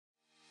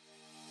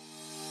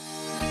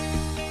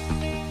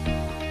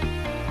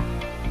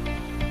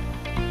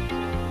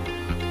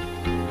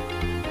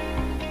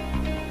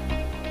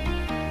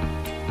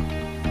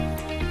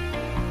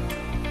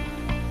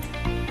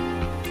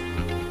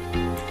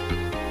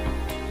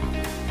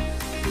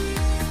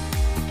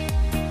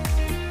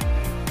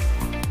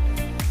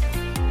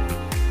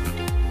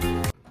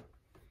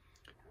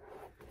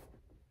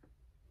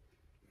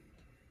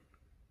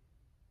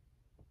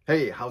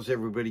Hey, how's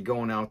everybody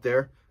going out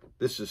there?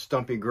 This is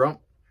Stumpy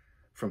Grump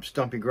from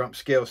Stumpy Grump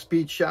Scale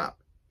Speed Shop,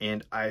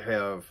 and I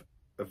have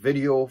a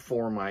video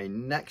for my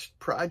next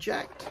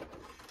project.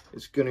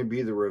 It's going to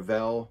be the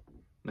Revell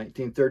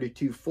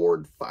 1932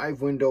 Ford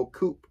 5-window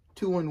coupe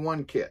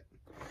 2-in-1 kit.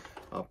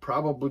 I'll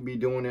probably be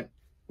doing it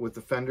with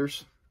the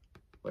fenders,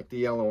 like the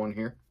yellow one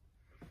here.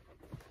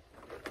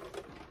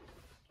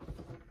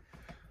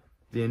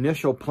 The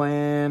initial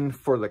plan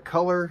for the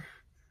color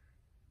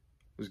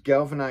was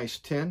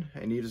galvanized tin.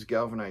 I need is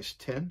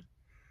galvanized tin.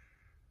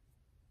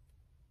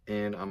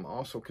 And I'm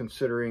also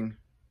considering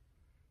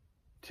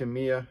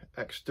Tamiya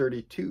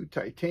X32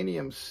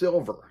 titanium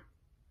silver.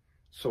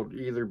 So it'd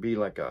either be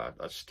like a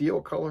steel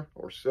color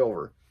or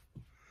silver.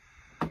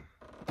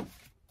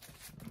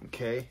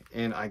 Okay,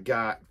 and I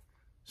got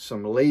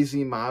some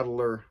Lazy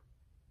Modeler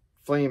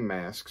flame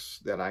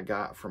masks that I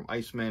got from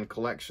Iceman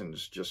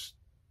Collections, just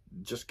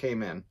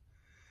came in.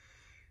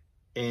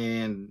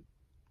 And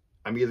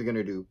I'm either going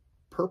to do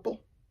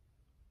purple,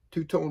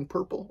 two-tone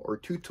purple, or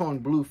two-tone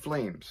blue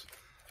flames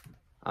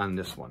on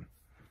this one.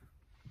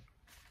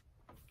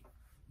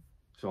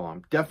 So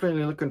I'm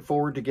definitely looking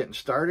forward to getting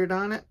started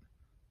on it.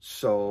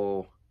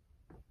 So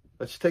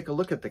let's take a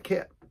look at the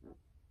kit.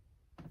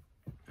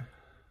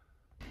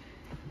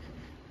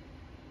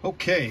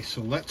 Okay,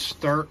 so let's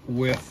start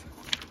with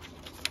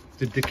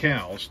the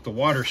decals, the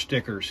water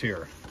stickers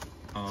here.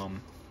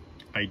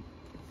 I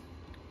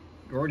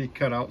already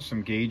cut out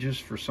some gauges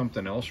for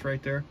something else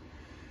right there.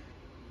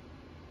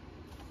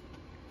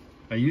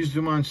 I used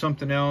them on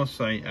something else.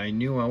 I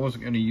knew I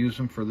wasn't going to use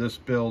them for this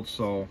build,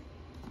 so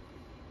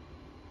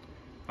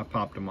I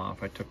popped them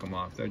off. I took them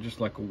off. They're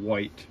just like a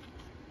white,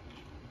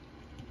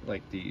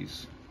 like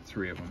these,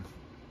 3 of them.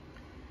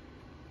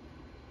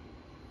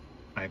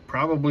 I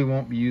probably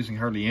won't be using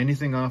hardly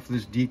anything off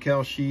this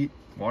decal sheet,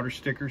 water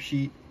sticker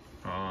sheet.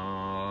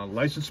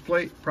 License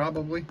plate,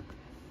 probably.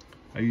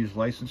 I use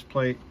license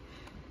plate.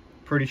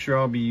 Pretty sure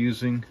I'll be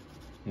using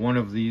one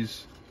of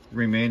these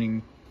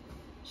remaining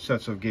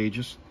sets of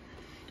gauges.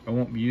 I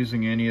won't be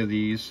using any of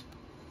these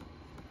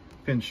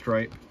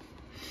pinstripe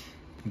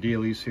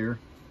dealies here.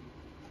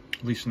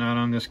 At least not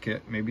on this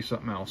kit. Maybe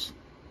something else.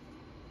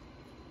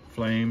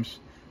 Flames.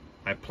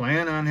 I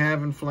plan on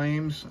having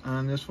flames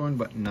on this one,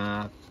 but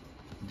not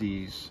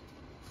these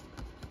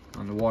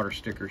on the water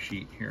sticker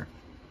sheet here.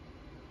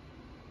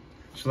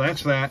 So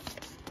that's that.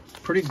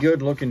 Pretty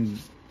good looking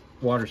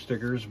water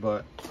stickers,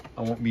 but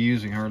I won't be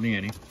using hardly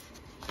any.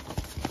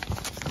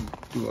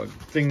 Do a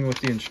thing with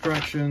the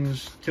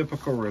instructions.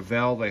 Typical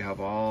Revell, they have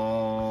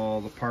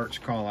all the parts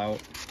call out.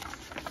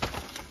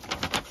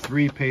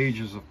 3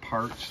 pages of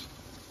parts.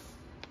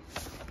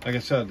 Like I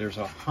said, there's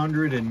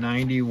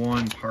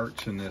 191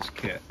 parts in this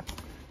kit.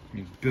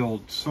 You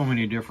build so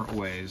many different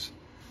ways.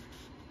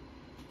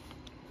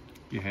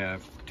 You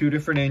have 2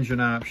 different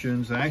engine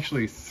options,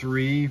 actually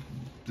 3.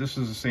 This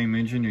is the same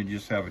engine, you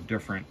just have a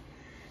different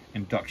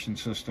induction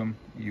system.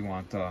 You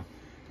want the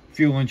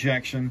fuel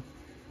injection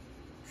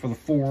for the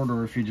Ford,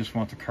 or if you just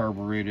want the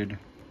carbureted,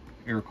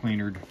 air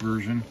cleanered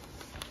version.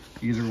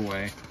 Either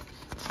way.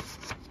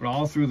 But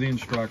all through the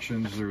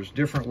instructions, there's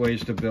different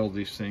ways to build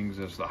these things,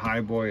 as the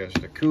highboy, as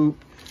the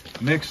coupe.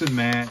 Mix and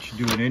match,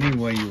 do it any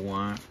way you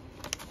want.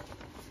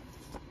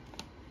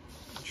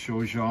 It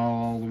shows you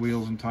all the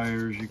wheels and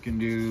tires you can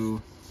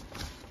do,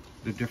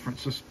 the different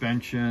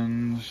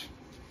suspensions,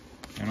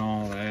 and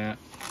all that.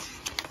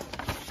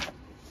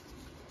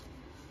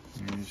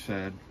 And you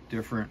said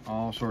different,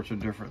 all sorts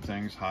of different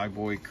things.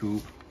 Highboy,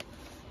 coupe.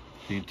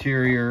 The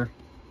interior,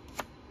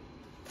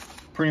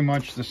 pretty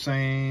much the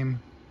same,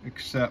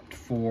 except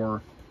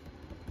for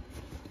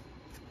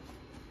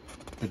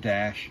the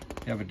dash.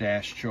 You have a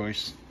dash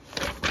choice.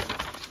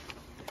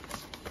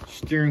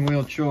 Steering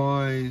wheel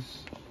choice.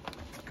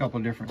 A couple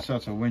of different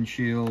sets of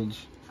windshields.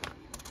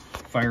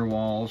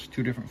 Firewalls,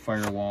 2 different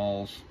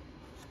firewalls.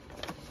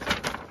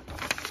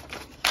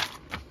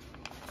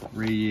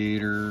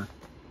 Radiator.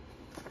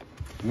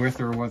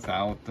 With or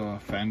without the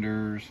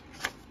fenders.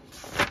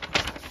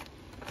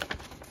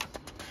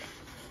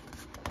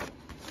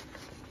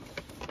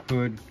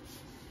 Hood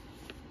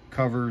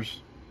covers,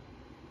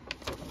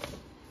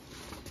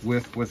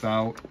 with,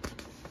 without.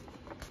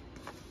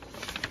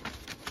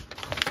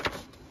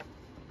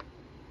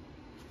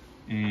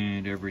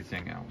 And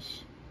everything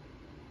else.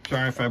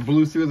 Sorry if I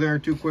blew through there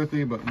too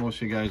quickly, but most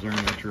of you guys aren't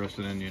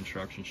interested in the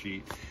instruction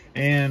sheet.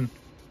 And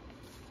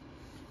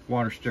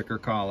water sticker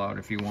call out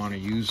if you want to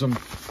use them.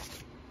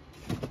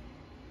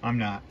 I'm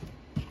not.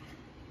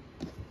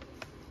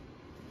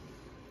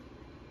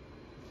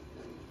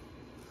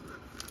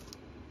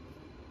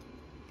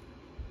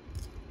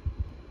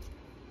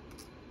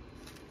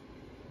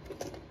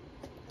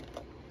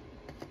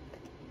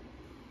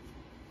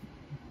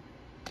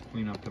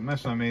 Clean up the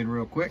mess I made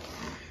real quick.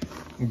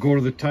 We'll go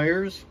to the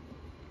tires.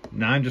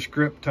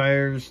 Nondescript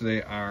tires.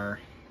 They are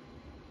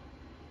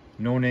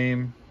no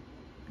name,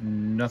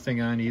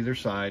 nothing on either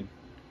side.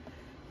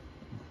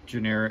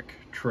 Generic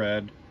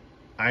tread.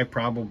 I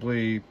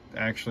probably,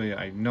 actually,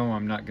 I know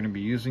I'm not going to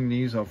be using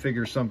these. I'll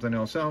figure something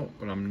else out,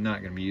 but I'm not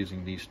going to be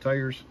using these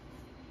tires.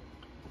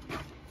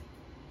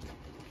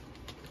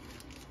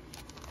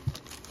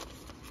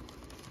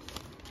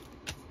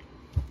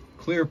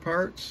 Clear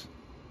parts,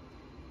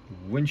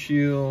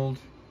 windshield,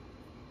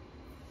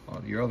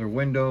 all your other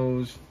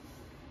windows,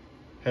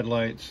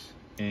 headlights,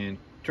 and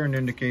turn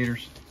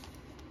indicators.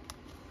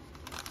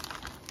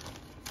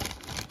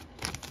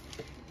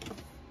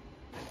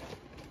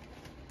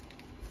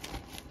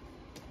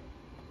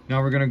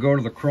 Now we're going to go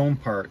to the chrome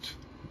parts.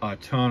 A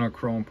ton of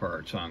chrome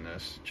parts on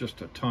this,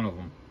 just a ton of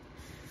them.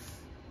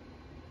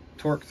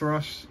 Torque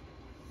thrusts,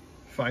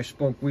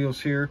 5-spoke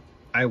wheels here.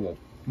 I will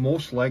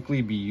most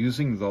likely be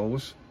using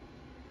those,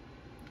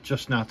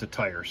 just not the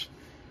tires.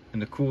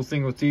 And the cool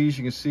thing with these,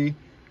 you can see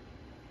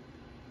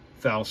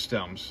valve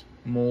stems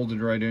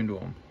molded right into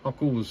them. How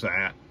cool is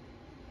that?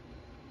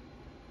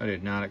 I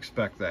did not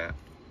expect that.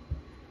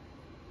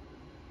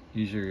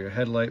 These are your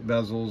headlight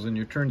bezels and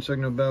your turn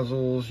signal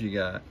bezels. You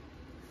got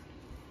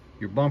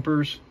your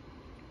bumpers,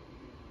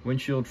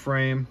 windshield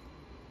frame,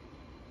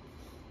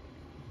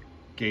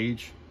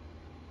 gauge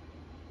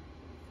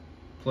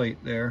plate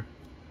there.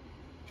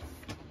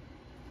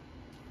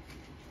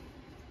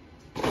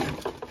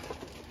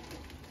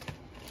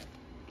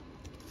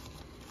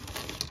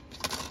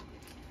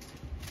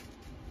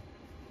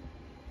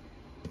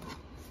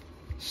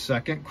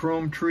 Second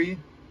chrome tree,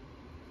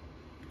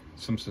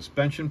 some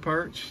suspension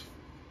parts,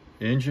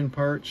 engine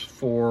parts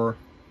for,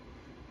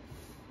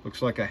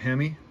 looks like a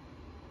Hemi,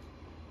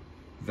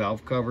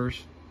 valve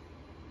covers,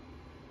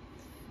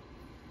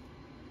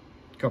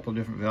 a couple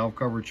different valve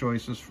cover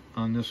choices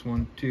on this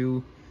one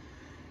too,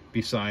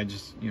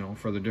 besides, you know,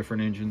 for the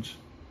different engines.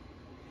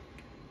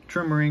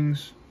 Trim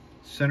rings,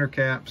 center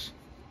caps,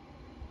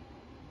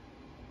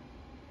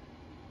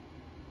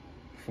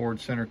 Ford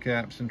center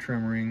caps and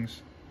trim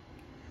rings,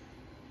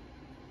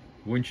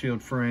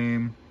 windshield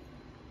frame.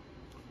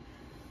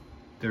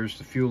 There's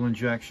the fuel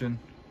injection,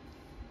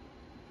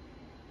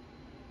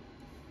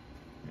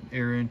 an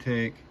air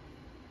intake,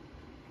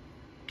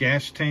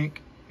 gas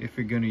tank if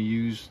you're going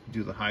to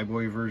do the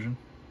highway version.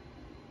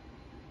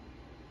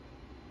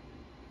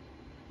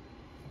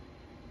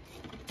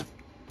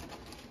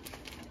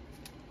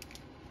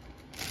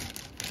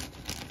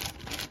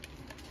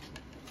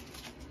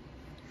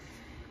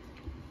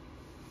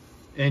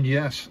 And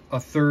yes, a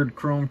third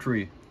chrome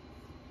tree.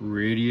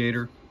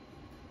 Radiator,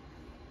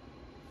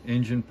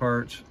 engine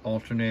parts,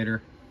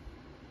 alternator,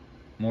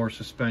 more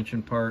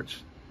suspension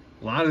parts.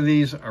 A lot of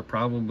these are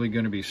probably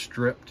going to be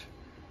stripped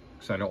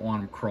because I don't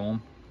want them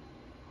chrome.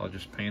 I'll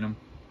just paint them.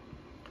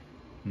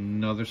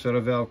 Another set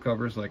of valve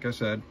covers, like I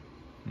said.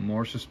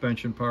 More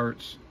suspension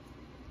parts.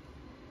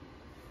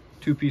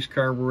 2-piece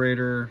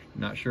carburetor.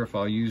 Not sure if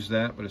I'll use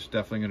that, but it's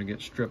definitely going to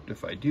get stripped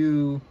if I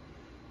do.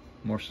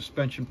 More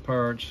suspension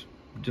parts,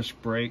 disc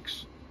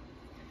brakes,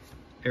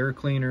 air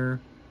cleaner,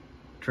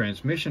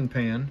 transmission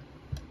pan,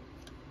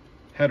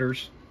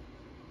 headers.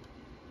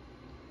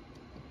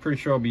 Pretty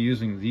sure I'll be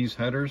using these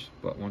headers,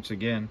 but once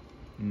again,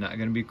 not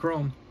going to be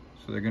chrome,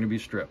 so they're going to be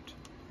stripped.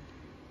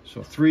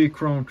 So 3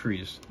 chrome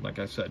trees, like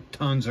I said,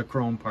 tons of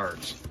chrome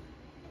parts.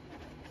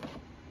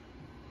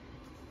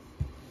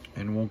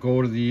 And we'll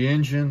go to the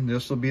engine.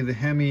 This will be the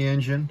Hemi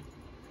engine.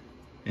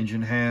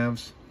 Engine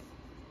halves,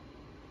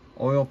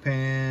 oil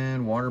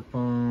pan, water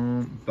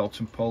pump,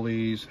 belts and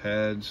pulleys,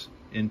 heads,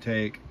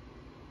 intake.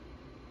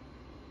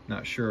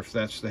 Not sure if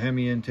that's the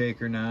Hemi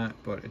intake or not,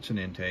 but it's an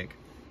intake.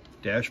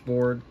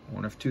 Dashboard,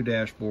 one of 2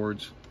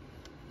 dashboards.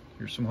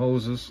 Here's some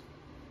hoses.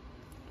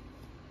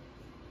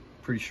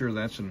 Pretty sure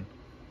that's an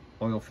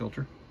oil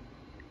filter.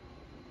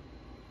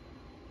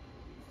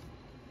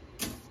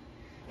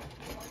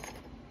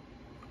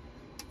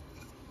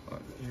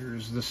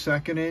 Here's the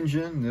second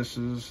engine. This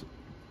is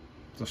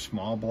the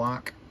small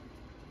block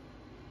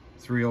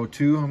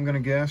 302, I'm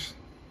gonna guess,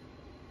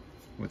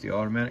 with the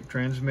automatic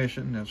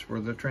transmission. That's where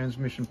the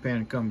transmission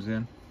pan comes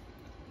in.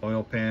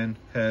 Oil pan,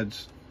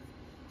 heads,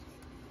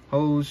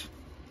 hose,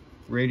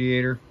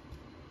 radiator,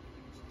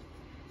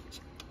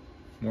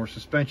 more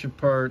suspension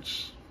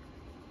parts,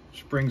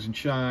 springs and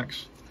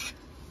shocks,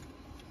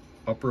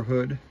 upper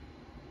hood,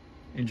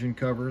 engine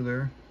cover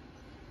there.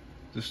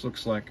 This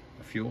looks like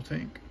a fuel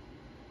tank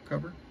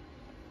cover.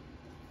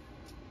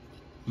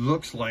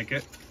 Looks like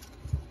it.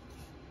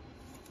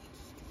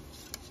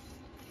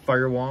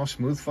 Firewall,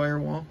 smooth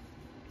firewall.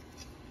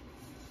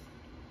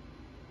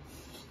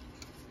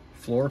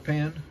 Floor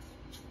pan.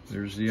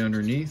 There's the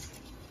underneath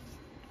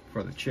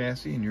for the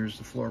chassis, and here's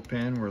the floor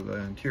pan where the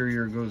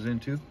interior goes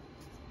into,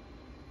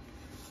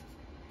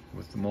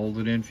 with the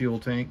molded in fuel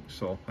tank.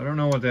 So I don't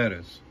know what that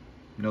is.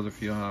 Another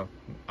fuel,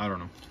 I don't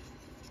know.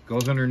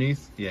 Goes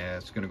underneath. Yeah,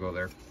 it's gonna go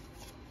there.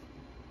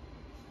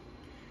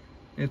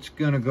 It's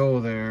gonna go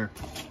there.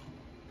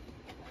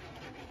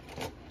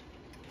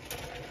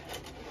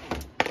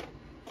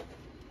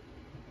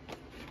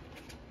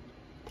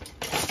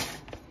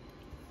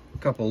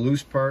 Couple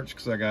loose parts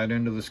because I got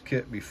into this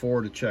kit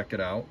before to check it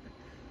out.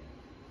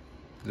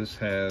 This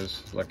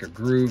has like a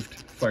grooved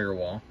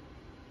firewall.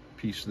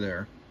 piece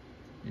there,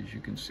 as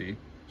you can see.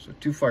 So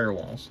 2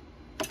 firewalls.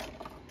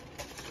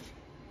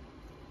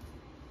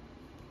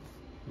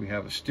 We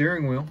have a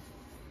steering wheel,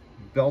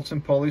 belts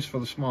and pulleys for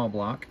the small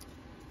block,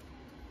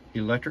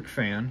 electric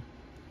fan,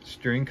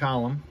 steering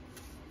column,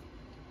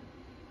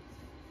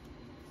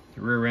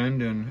 the rear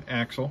end and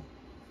axle,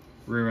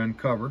 rear end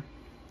cover,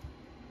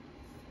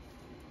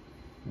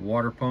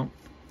 water pump,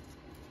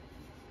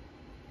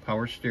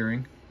 power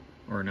steering,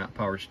 or not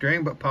power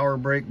steering, but power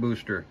brake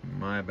booster.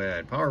 My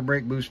bad. Power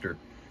brake booster.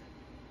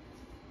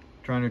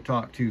 Trying to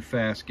talk too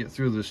fast, get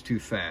through this too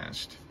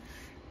fast.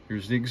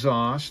 Here's the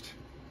exhaust.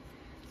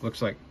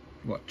 Looks like,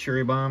 what,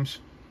 cherry bombs?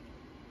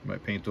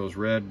 Might paint those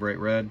red, bright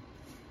red.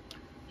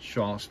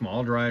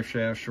 Small drive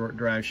shaft, short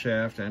drive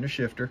shaft, and a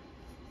shifter.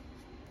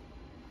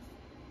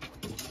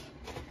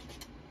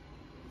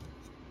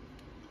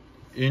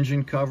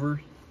 Engine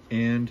cover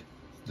and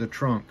the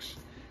trunks.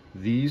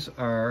 These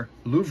are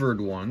louvered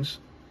ones.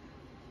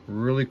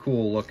 Really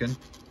cool looking.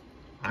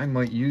 I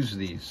might use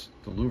these,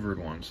 the louvered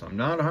ones. I'm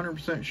not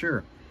 100%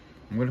 sure.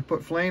 I'm going to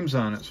put flames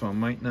on it, so I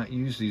might not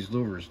use these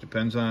louvers.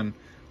 Depends on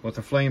what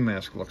the flame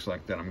mask looks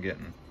like that I'm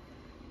getting.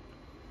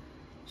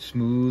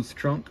 Smooth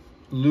trunk,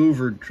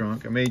 louvered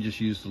trunk. I may just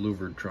use the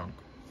louvered trunk.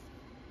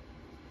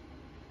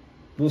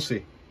 We'll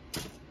see.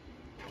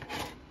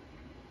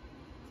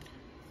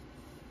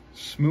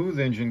 Smooth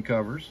engine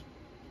covers.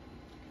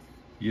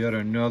 Yet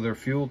another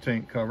fuel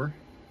tank cover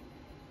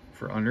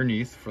for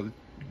underneath for the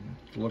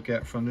to look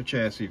at from the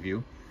chassis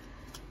view.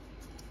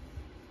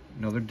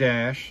 Another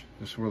dash.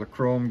 This is where the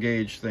chrome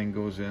gauge thing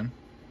goes in.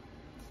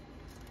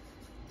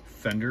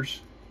 Fenders.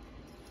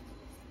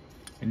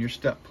 And your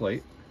step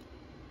plate.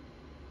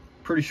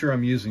 Pretty sure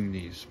I'm using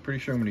these. Pretty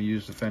sure I'm going to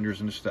use the fenders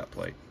and the step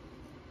plate.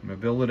 I'm going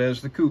to build it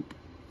as the coupe.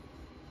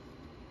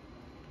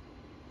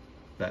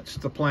 That's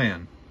the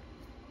plan.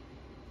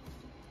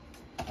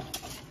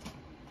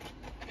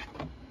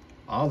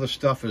 All the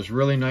stuff is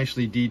really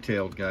nicely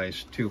detailed,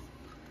 guys, too.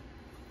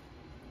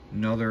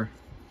 Another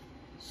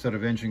set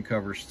of engine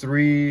covers.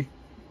 3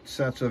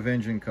 sets of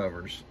engine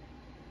covers.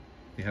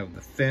 You have the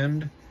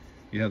fend,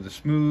 you have the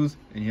smooth,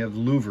 and you have the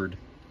louvered.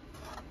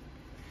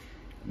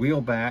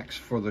 Wheel backs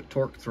for the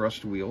torque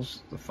thrust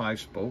wheels, the 5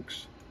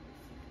 spokes.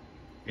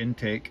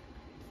 Intake.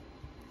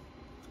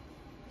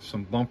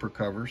 Some bumper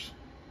covers,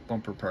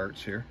 bumper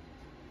parts here.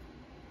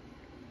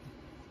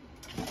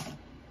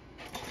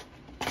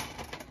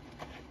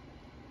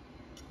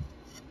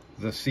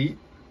 The seat.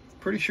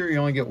 Pretty sure you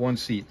only get 1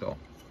 seat though.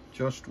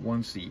 Just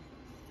 1 seat.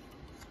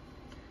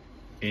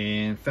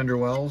 And fender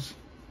wells.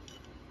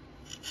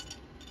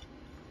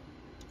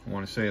 I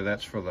want to say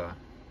that's for the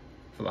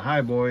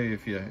high boy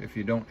if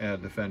you don't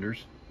add the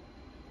fenders.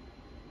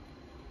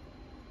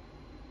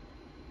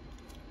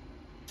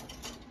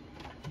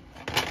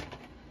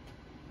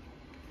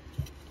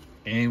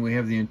 And we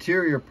have the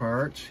interior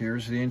parts.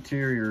 Here's the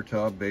interior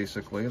tub,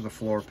 basically, the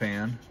floor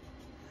pan.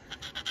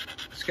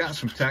 It's got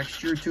some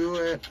texture to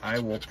it. I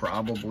will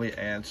probably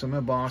add some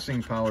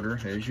embossing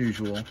powder, as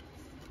usual,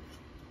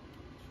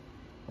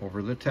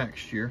 over the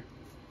texture.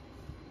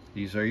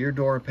 These are your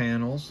door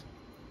panels.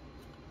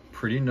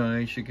 Pretty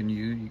nice. You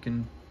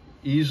can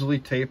easily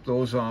tape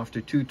those off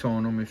to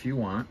two-tone them if you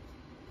want.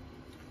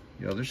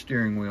 The other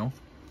steering wheel.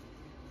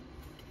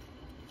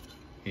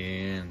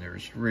 And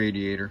there's the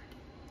radiator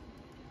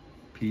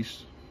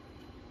piece.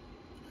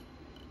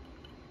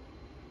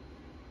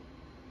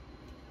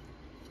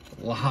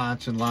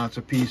 Lots and lots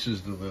of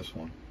pieces to this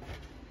one.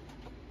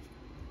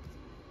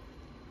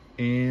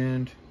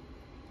 And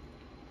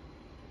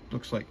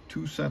looks like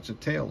 2 sets of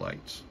tail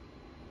lights.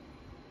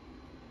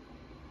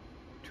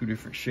 2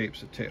 different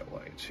shapes of tail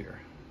lights here.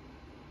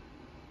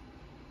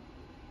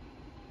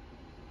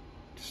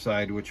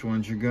 Decide which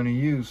ones you're going to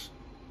use.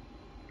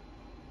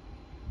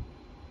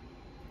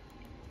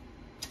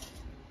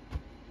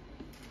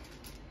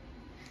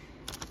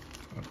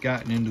 I've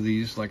gotten into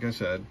these, like I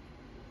said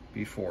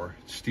before.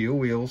 Steel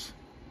wheels,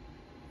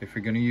 if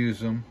you're going to use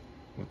them,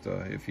 with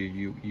if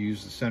you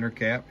use the center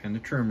cap and the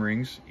trim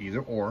rings,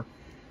 either or.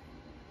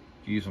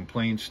 Use them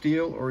plain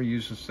steel or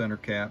use the center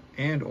cap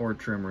and or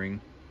trim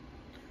ring,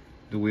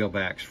 the wheel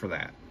backs for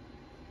that.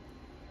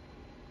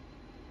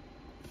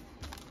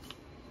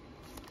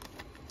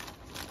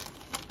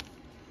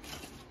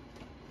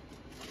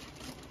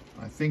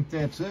 I think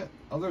that's it,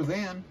 other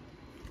than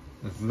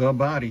the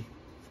body,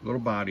 little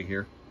body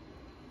here.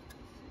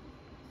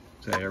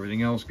 So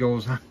everything else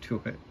goes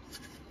onto it.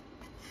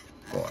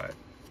 Boy,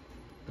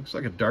 looks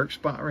like a dark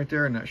spot right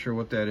there. I'm not sure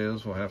what that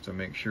is. We'll have to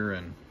make sure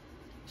and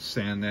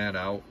sand that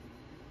out.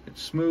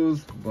 It's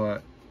smooth,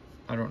 but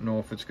I don't know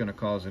if it's going to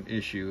cause an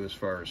issue as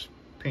far as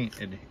paint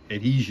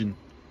adhesion.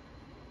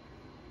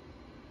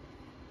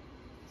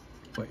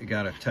 But you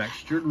got a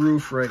textured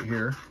roof right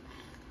here.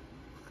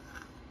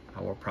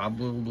 I will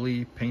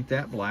probably paint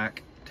that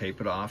black, tape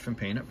it off and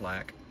paint it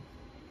black.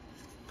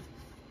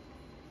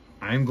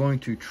 I'm going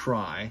to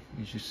try,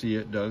 as you see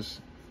it does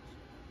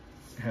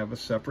have a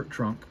separate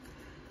trunk.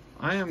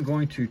 I am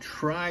going to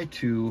try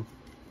to,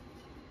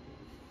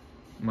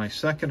 my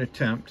second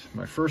attempt,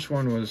 my first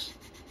one was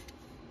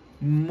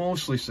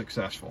mostly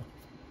successful.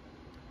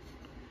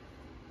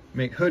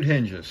 Make hood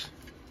hinges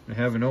and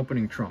have an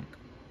opening trunk.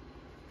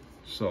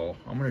 So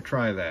I'm going to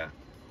try that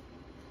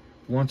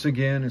once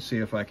again and see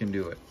if I can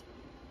do it.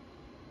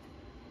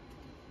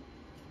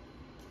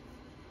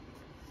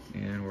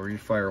 And where your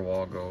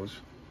firewall goes.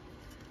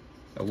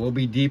 I will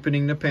be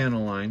deepening the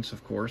panel lines,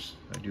 of course.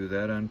 I do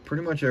that on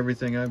pretty much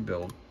everything I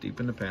build.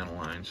 Deepen the panel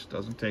lines.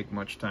 Doesn't take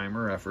much time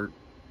or effort.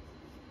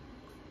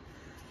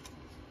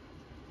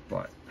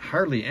 But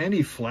hardly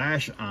any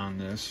flash on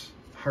this.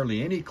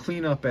 Hardly any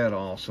cleanup at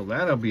all. So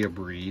that'll be a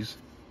breeze.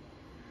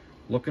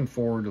 Looking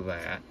forward to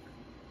that.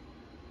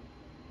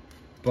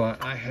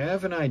 But I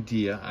have an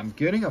idea. I'm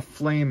getting a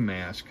flame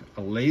mask,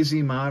 a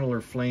lazy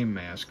modeler flame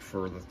mask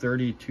for the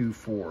 32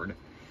 Ford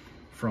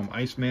from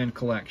Iceman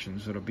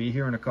Collections. It'll be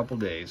here in a couple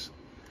days.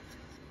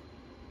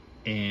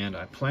 And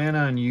I plan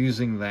on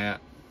using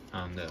that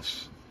on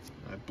this.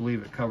 I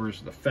believe it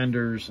covers the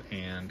fenders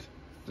and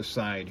the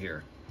side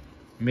here.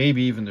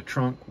 Maybe even the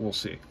trunk, we'll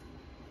see.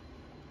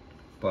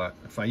 But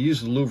if I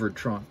use the louvered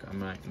trunk, I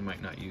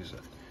might not use it.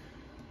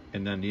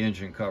 And then the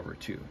engine cover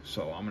too.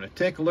 So I'm going to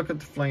take a look at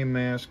the flame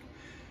mask,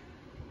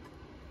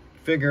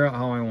 figure out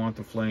how I want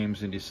the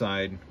flames, and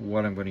decide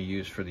what I'm going to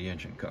use for the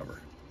engine cover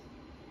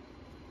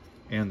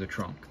and the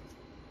trunk.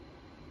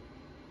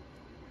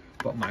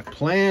 But my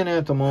plan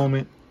at the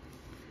moment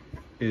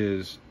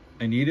is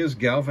Anita's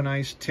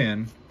galvanized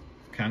tin,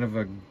 kind of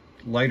a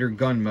lighter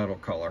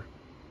gunmetal color,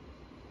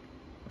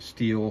 a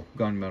steel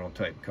gunmetal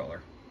type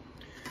color.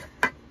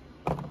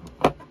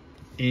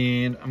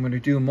 And I'm going to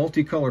do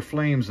multicolor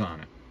flames on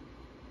it.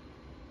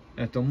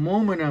 At the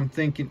moment I'm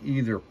thinking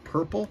either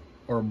purple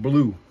or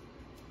blue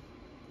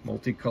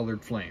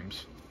multicolored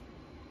flames.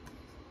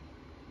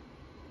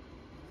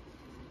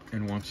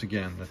 And once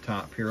again, the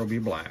top here will be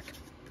black.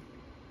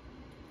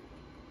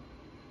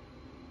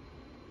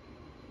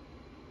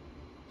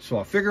 So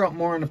I'll figure out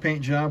more on the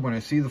paint job when I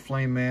see the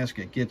flame mask.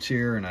 It gets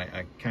here and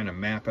I kind of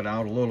map it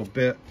out a little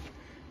bit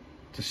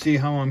to see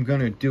how I'm going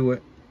to do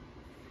it.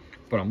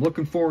 But I'm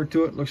looking forward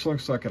to it. Looks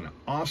like an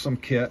awesome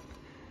kit.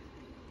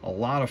 A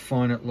lot of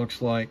fun it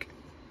looks like.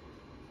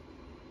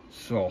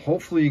 So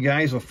hopefully you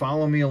guys will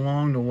follow me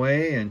along the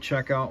way and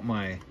check out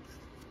my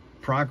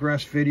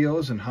progress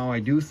videos and how I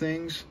do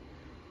things.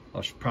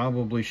 I'll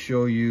probably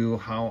show you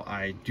how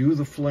I do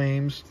the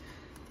flames.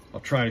 I'll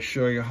try to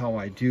show you how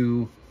I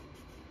do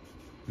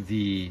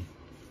the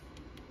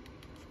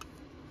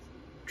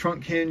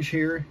trunk hinge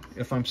here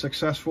if I'm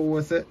successful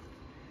with it,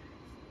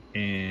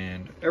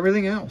 and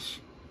everything else.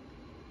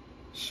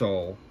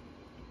 So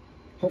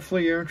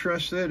hopefully you're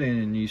interested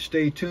and you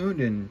stay tuned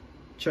and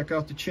check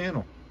out the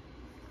channel.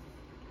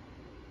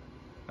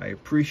 I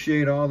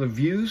appreciate all the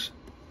views,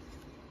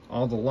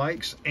 all the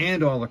likes,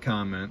 and all the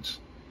comments.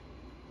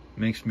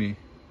 Makes me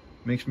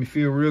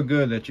feel real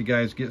good that you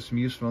guys get some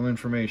useful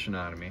information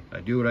out of me. I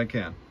do what I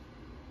can.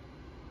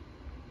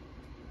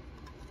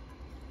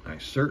 I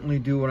certainly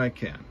do what I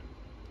can.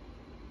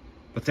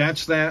 But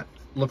that's that.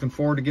 Looking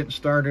forward to getting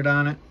started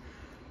on it.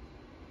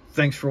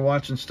 Thanks for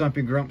watching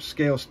Stumpy Grump's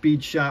Scale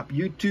Speed Shop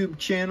YouTube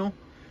channel.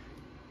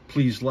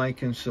 Please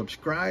like and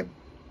subscribe,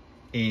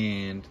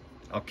 and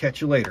I'll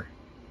catch you later.